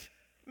great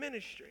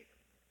ministry.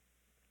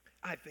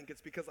 I think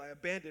it's because I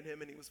abandoned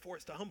him and he was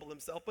forced to humble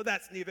himself, but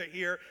that's neither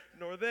here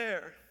nor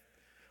there.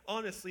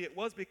 Honestly, it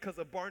was because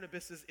of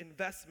Barnabas'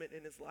 investment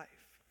in his life.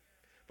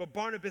 But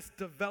Barnabas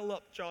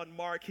developed John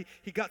Mark.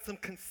 He got some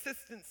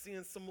consistency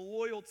and some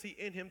loyalty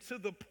in him to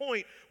the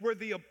point where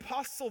the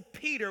Apostle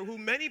Peter, who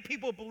many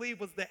people believe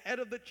was the head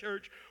of the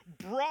church,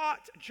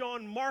 brought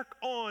John Mark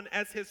on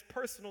as his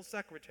personal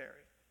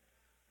secretary.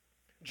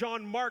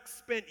 John Mark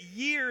spent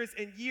years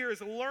and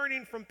years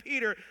learning from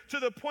Peter to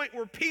the point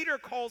where Peter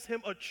calls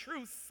him a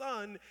true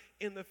son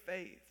in the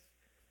faith.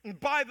 And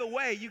by the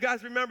way, you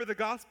guys remember the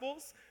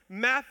Gospels?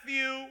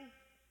 Matthew.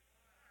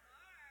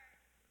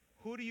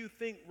 Who do you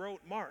think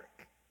wrote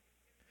Mark?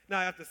 Now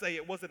I have to say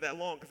it wasn't that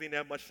long because he didn't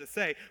have much to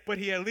say, but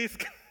he at least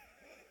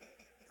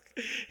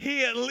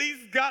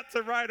got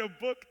to write a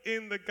book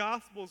in the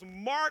Gospels.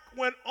 Mark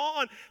went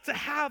on to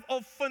have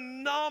a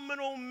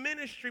phenomenal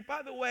ministry.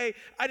 By the way,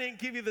 I didn't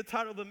give you the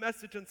title of the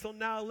message until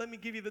now. Let me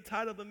give you the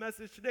title of the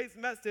message. Today's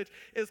message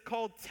is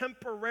called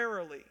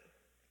Temporarily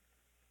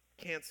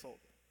Canceled.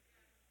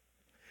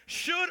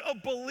 Should a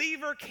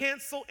believer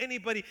cancel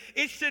anybody,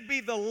 it should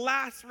be the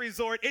last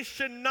resort. It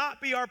should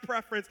not be our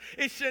preference.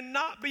 It should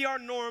not be our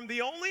norm.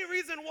 The only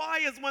reason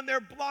why is when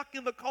they're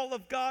blocking the call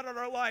of God on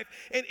our life.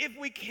 And if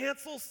we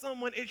cancel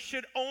someone, it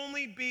should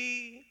only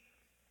be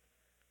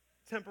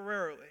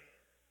temporarily.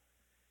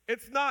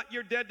 It's not,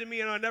 you're dead to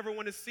me and I never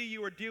want to see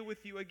you or deal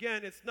with you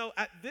again. It's no,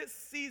 at this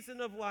season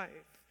of life,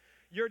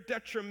 you're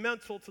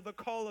detrimental to the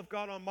call of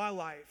God on my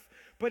life.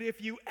 But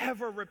if you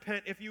ever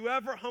repent, if you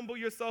ever humble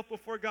yourself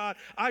before God,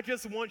 I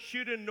just want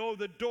you to know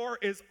the door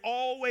is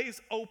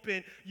always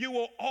open. You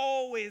will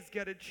always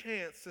get a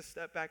chance to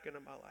step back into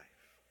my life.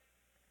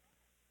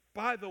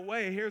 By the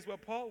way, here's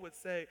what Paul would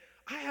say.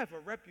 I have a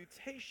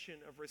reputation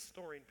of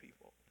restoring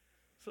people.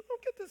 So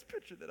don't get this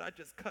picture that I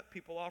just cut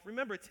people off.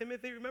 Remember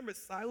Timothy, remember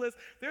Silas?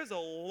 There's a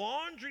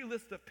laundry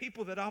list of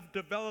people that I've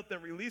developed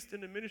and released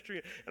into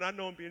ministry. And I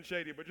know I'm being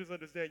shady, but just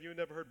understand you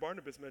never heard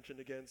Barnabas mentioned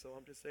again. So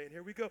I'm just saying,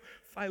 here we go.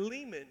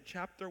 Philemon,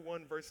 chapter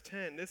 1, verse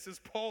 10. This is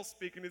Paul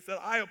speaking. He said,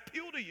 I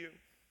appeal to you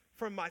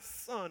from my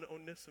son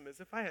Onesimus.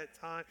 If I had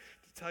time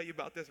to tell you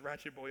about this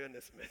ratchet boy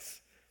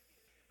Onesimus,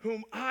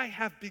 whom I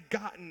have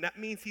begotten, that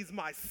means he's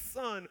my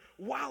son,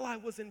 while I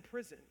was in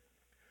prison,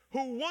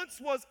 who once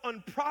was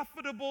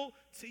unprofitable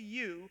to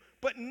you,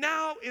 but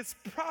now is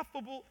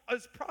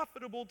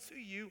profitable to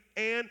you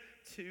and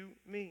to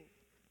me.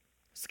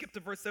 Skip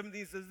to verse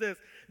 17, says this.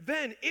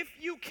 Then if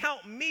you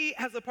count me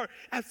as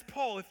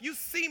Paul, if you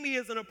see me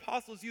as an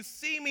apostle, if you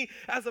see me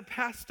as a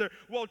pastor,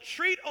 well,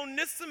 treat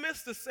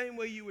Onesimus the same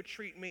way you would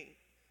treat me.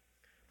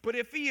 But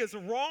if he has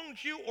wronged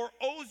you or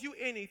owes you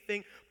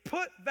anything,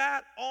 put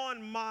that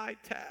on my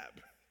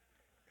tab.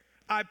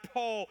 I,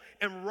 Paul,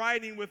 am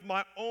writing with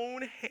my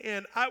own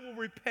hand. I will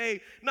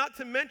repay, not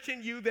to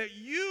mention you that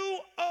you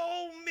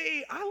owe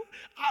me. I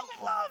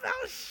love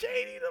how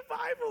shady the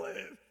Bible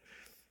is.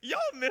 Y'all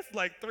missed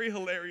like 3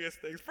 hilarious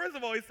things. First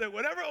of all, he said,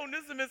 whatever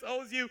Onesimus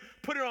owes you,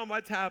 put it on my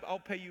tab. I'll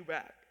pay you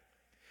back.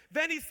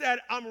 Then he said,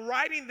 I'm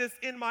writing this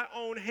in my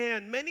own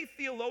hand. Many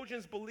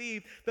theologians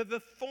believe that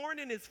the thorn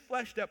in his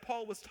flesh that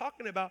Paul was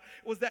talking about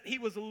was that he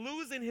was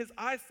losing his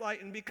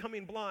eyesight and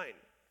becoming blind.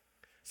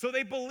 So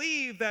they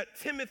believe that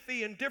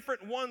Timothy and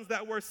different ones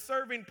that were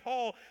serving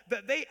Paul,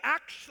 that they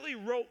actually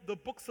wrote the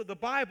books of the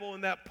Bible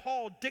and that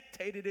Paul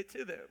dictated it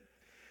to them.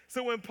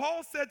 So when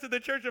Paul said to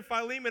the church of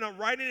Philemon, I'm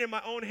writing it in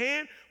my own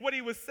hand, what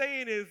he was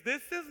saying is,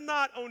 this is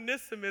not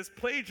Onesimus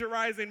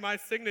plagiarizing my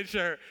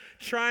signature,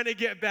 trying to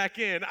get back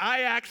in.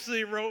 I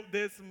actually wrote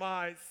this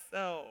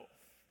myself.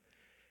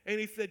 And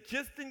he said,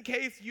 just in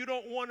case you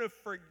don't want to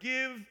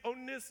forgive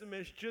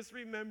Onesimus, just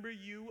remember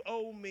you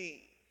owe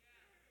me.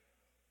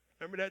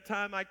 Remember that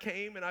time I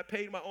came and I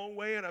paid my own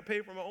way and I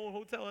paid for my own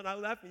hotel and I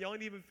left and y'all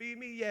didn't even feed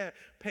me? Yeah,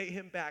 pay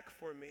him back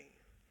for me.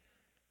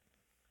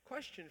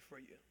 Question for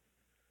you.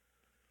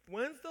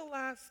 When's the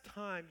last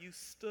time you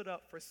stood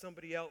up for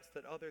somebody else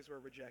that others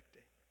were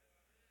rejecting?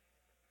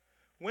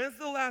 When's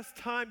the last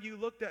time you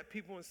looked at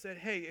people and said,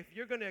 hey, if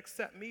you're going to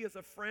accept me as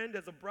a friend,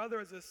 as a brother,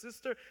 as a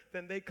sister,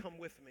 then they come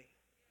with me?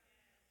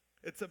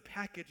 It's a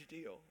package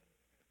deal.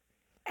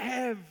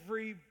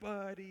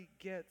 Everybody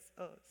gets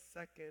a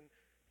second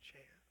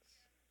chance.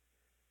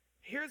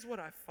 Here's what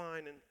I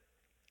find, and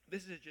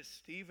this is just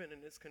Stephen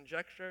and his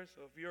conjecture,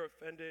 so if you're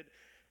offended,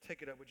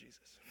 take it up with Jesus.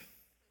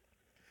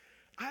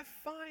 I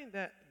find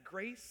that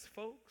grace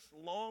folks,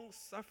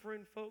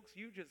 long-suffering folks,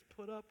 you just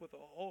put up with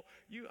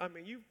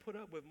you've put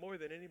up with more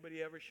than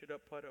anybody ever should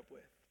have put up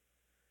with.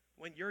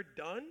 When you're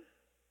done,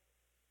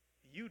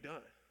 you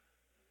done.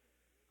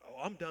 Oh,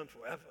 I'm done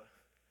forever.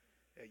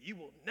 Yeah, you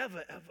will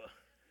never,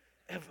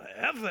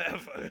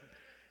 ever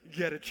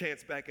get a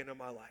chance back into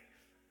my life.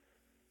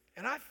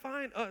 And I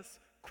find us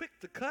quick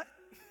to cut,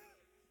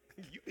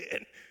 you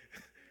did,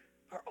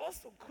 are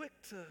also quick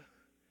to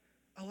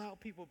allow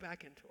people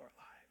back into our lives.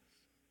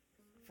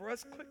 For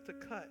us quick to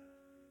cut,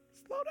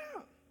 slow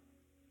down.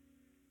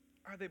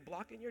 Are they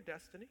blocking your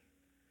destiny?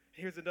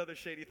 Here's another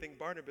shady thing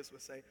Barnabas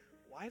would say.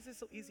 Why is it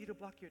so easy to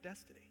block your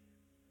destiny?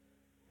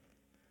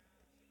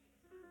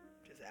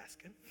 Just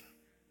asking.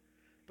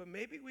 But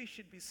maybe we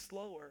should be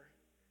slower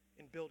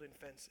in building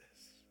fences.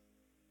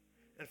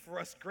 And for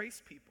us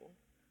grace people,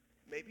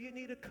 maybe you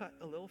need to cut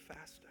a little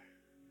faster,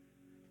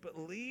 but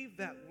leave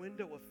that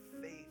window of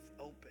faith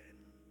open,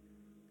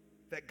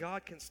 that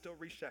God can still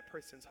reach that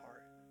person's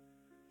heart,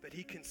 that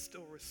he can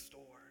still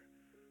restore,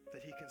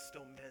 that he can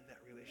still mend that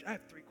relationship. I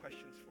have 3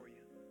 questions for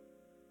you.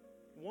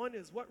 One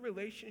is, what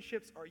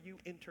relationships are you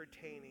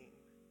entertaining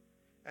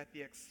at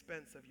the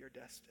expense of your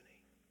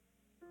destiny?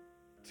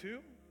 2,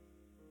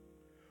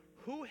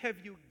 who have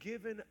you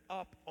given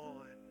up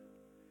on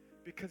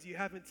because you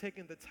haven't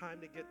taken the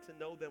time to get to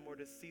know them or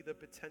to see the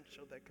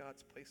potential that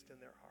God's placed in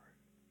their heart?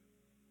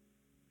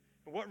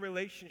 And what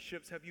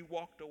relationships have you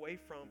walked away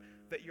from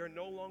that you're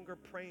no longer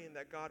praying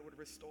that God would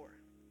restore?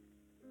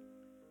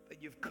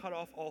 That you've cut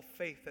off all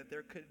faith that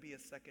there could be a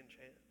second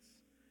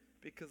chance?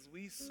 Because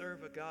we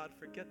serve a God,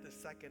 forget the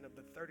second, of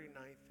the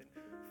 39th and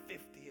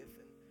 50th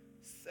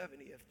and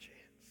 70th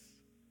chance.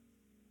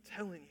 I'm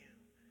telling you,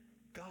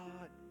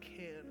 God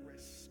can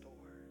restore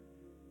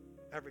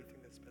everything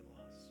that's has been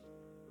lost.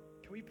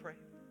 Can we pray?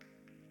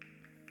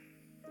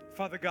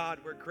 Father God,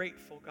 we're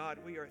grateful. God,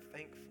 we are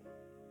thankful.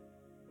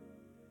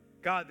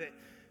 God, that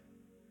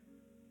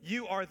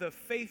you are the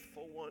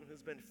faithful one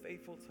who's been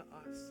faithful to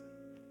us.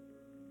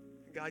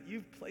 God,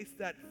 you've placed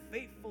that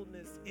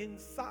faithfulness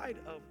inside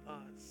of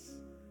us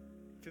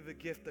through the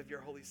gift of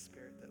your Holy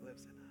Spirit that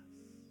lives in us.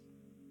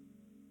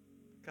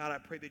 God, I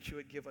pray that you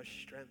would give us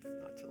strength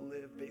not to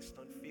live based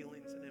on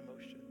feelings and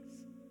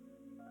emotions,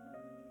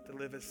 to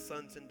live as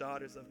sons and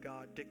daughters of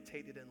God,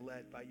 dictated and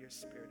led by your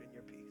Spirit and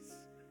your peace.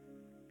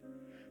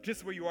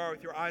 Just where you are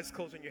with your eyes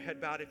closed and your head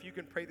bowed, if you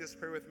can pray this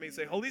prayer with me,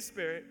 say, Holy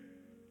Spirit,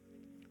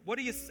 what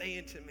are you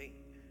saying to me?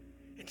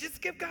 And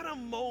just give God a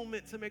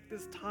moment to make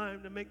this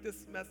time, to make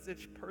this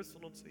message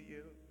personal to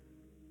you.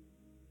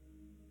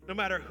 No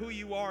matter who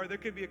you are, there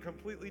could be a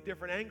completely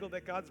different angle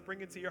that God's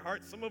bringing to your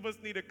heart. Some of us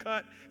need a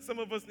cut. Some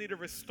of us need to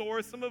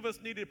restore. Some of us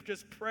need to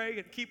just pray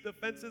and keep the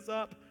fences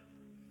up.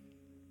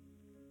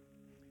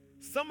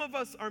 Some of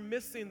us are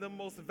missing the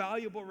most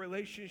valuable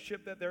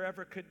relationship that there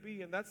ever could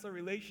be, and that's the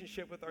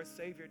relationship with our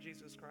Savior,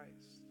 Jesus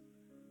Christ.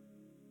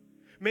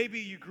 Maybe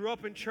you grew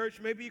up in church.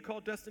 Maybe you call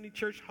Destiny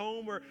Church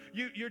home, or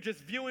you're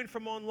just viewing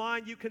from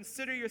online. You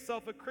consider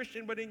yourself a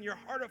Christian, but in your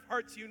heart of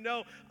hearts, you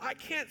know, I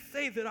can't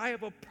say that I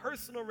have a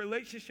personal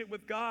relationship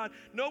with God.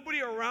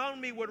 Nobody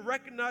around me would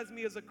recognize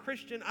me as a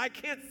Christian. I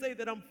can't say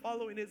that I'm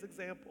following his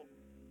example.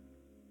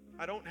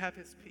 I don't have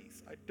his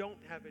peace. I don't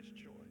have his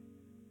joy,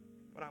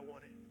 but I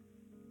want it.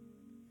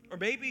 Or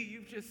maybe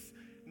you've just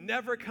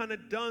never kind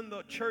of done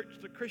the church,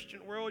 the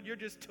Christian world. You're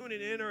just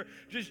tuning in or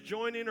just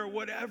joining or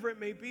whatever it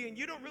may be, and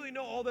you don't really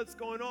know all that's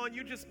going on.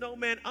 You just know,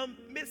 man, I'm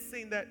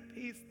missing that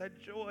peace, that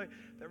joy,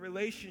 that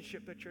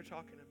relationship that you're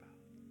talking about.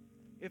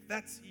 If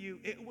that's you,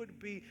 it would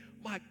be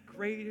my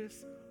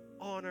greatest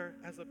honor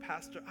as a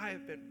pastor. I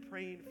have been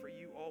praying for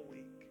you all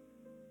week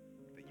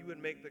that you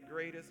would make the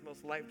greatest,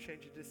 most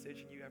life-changing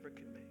decision you ever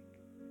could make.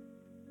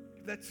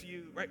 If that's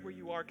you, right where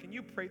you are, can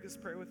you pray this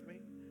prayer with me?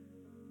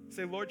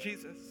 Say, Lord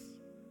Jesus,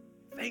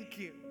 thank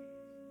you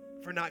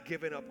for not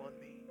giving up on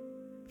me.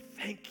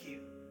 Thank you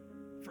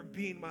for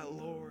being my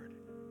Lord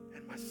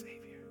and my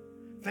Savior.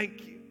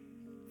 Thank you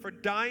for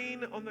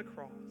dying on the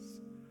cross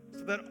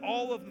so that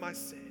all of my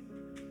sin,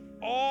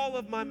 all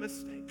of my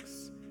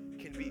mistakes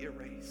can be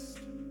erased.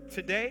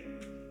 Today,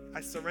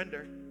 I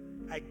surrender.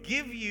 I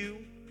give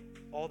you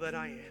all that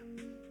I am.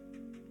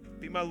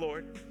 Be my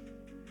Lord.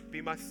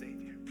 Be my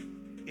Savior.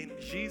 In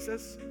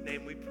Jesus'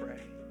 name we pray.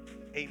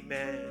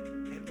 Amen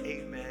and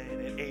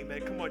amen and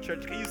amen. Come on,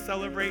 church. Can you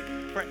celebrate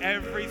for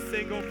every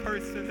single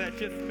person that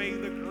just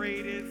made the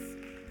greatest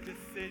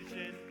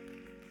decision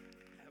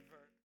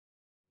ever?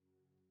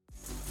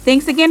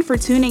 Thanks again for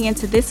tuning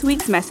into this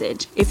week's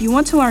message. If you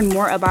want to learn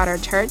more about our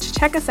church,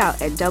 check us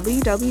out at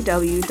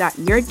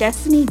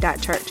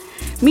www.yourdestiny.church.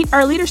 Meet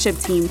our leadership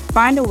team,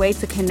 find a way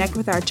to connect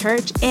with our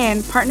church,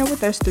 and partner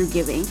with us through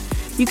giving.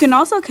 You can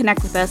also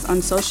connect with us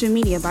on social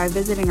media by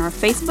visiting our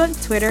Facebook,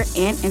 Twitter,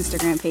 and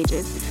Instagram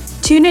pages.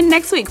 Tune in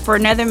next week for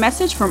another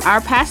message from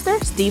our Pastor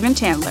Stephen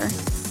Chandler.